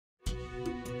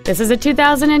This is a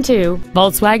 2002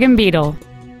 Volkswagen Beetle.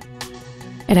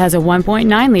 It has a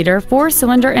 1.9-liter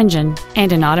four-cylinder engine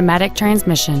and an automatic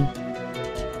transmission.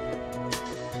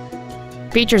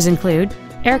 Features include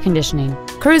air conditioning,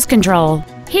 cruise control,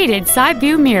 heated side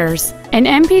view mirrors, an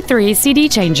MP3 CD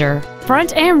changer,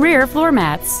 front and rear floor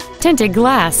mats, tinted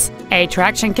glass, a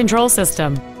traction control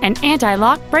system, an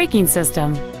anti-lock braking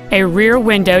system, a rear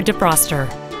window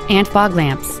defroster, and fog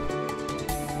lamps.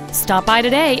 Stop by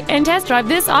today and test drive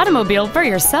this automobile for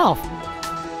yourself.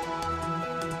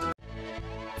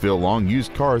 Phil Long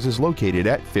Used Cars is located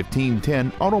at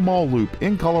 1510 Auto Mall Loop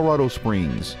in Colorado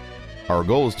Springs. Our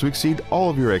goal is to exceed all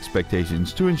of your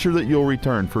expectations to ensure that you'll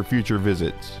return for future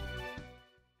visits.